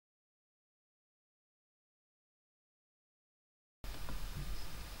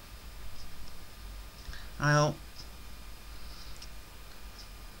I'll,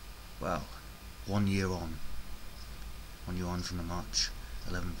 well, 1 year on. 1 year on from the March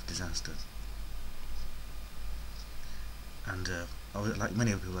 11th disaster. And I was, like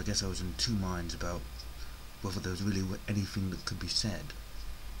many other people, I guess I was in two minds about whether there was really anything that could be said.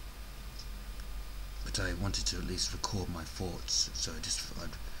 But I wanted to at least record my thoughts, so I just thought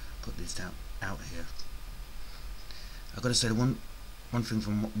I'd put these out here. I've got to say, one thing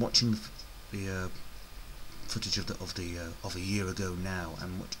from watching the footage of a year ago now,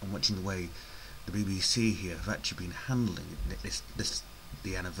 and watching the way the BBC here have actually been handling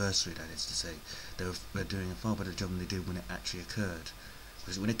the anniversary, that is to say, they're doing a far better job than they did when it actually occurred.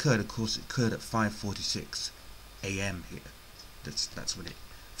 Because when it occurred, of course, it occurred at 5:46 a.m. here. That's when it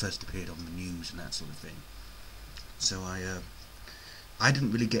first appeared on the news and that sort of thing. So I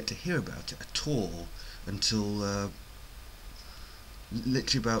didn't really get to hear about it at all until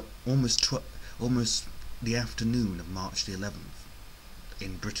literally about almost the afternoon of March the 11th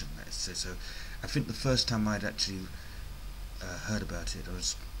in Britain. So I think the first time I'd actually heard about it, I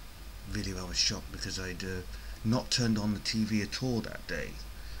was shocked, because I'd not turned on the TV at all that day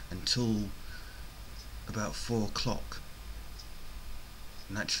until about 4 o'clock,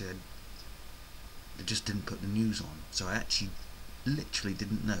 and actually they just didn't put the news on, so I actually literally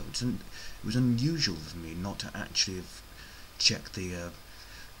didn't know. It was unusual for me not to actually have checked the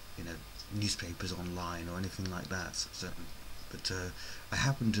newspapers online or anything like that. But I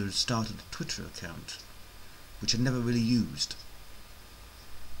happened to have started a Twitter account, which I'd never really used.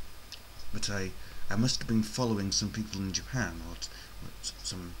 But I must have been following some people in Japan, or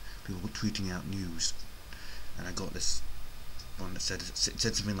some people were tweeting out news, and I got this one that said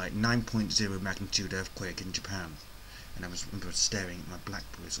something like 9.0 magnitude earthquake in Japan, and I remember staring at my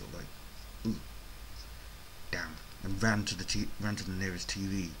BlackBerry, sort of like, ooh, damn, and ran to the nearest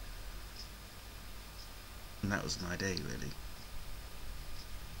TV, and that was my day really.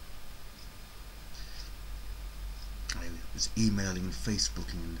 I was emailing and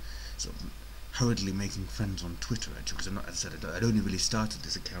Facebooking and sort of hurriedly making friends on Twitter, actually, because as I said, I'd only really started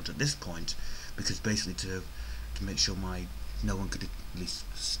this account at this point because basically to make sure no one could at least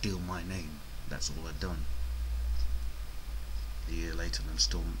steal my name. That's all I'd done. A year later, and I'm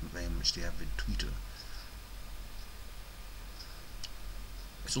still very much the avid tweeter.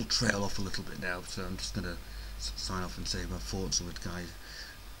 This will trail off a little bit now, so I'm just going to sign off and say my thoughts with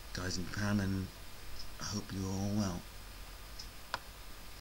guys in Japan, and I hope you're all well.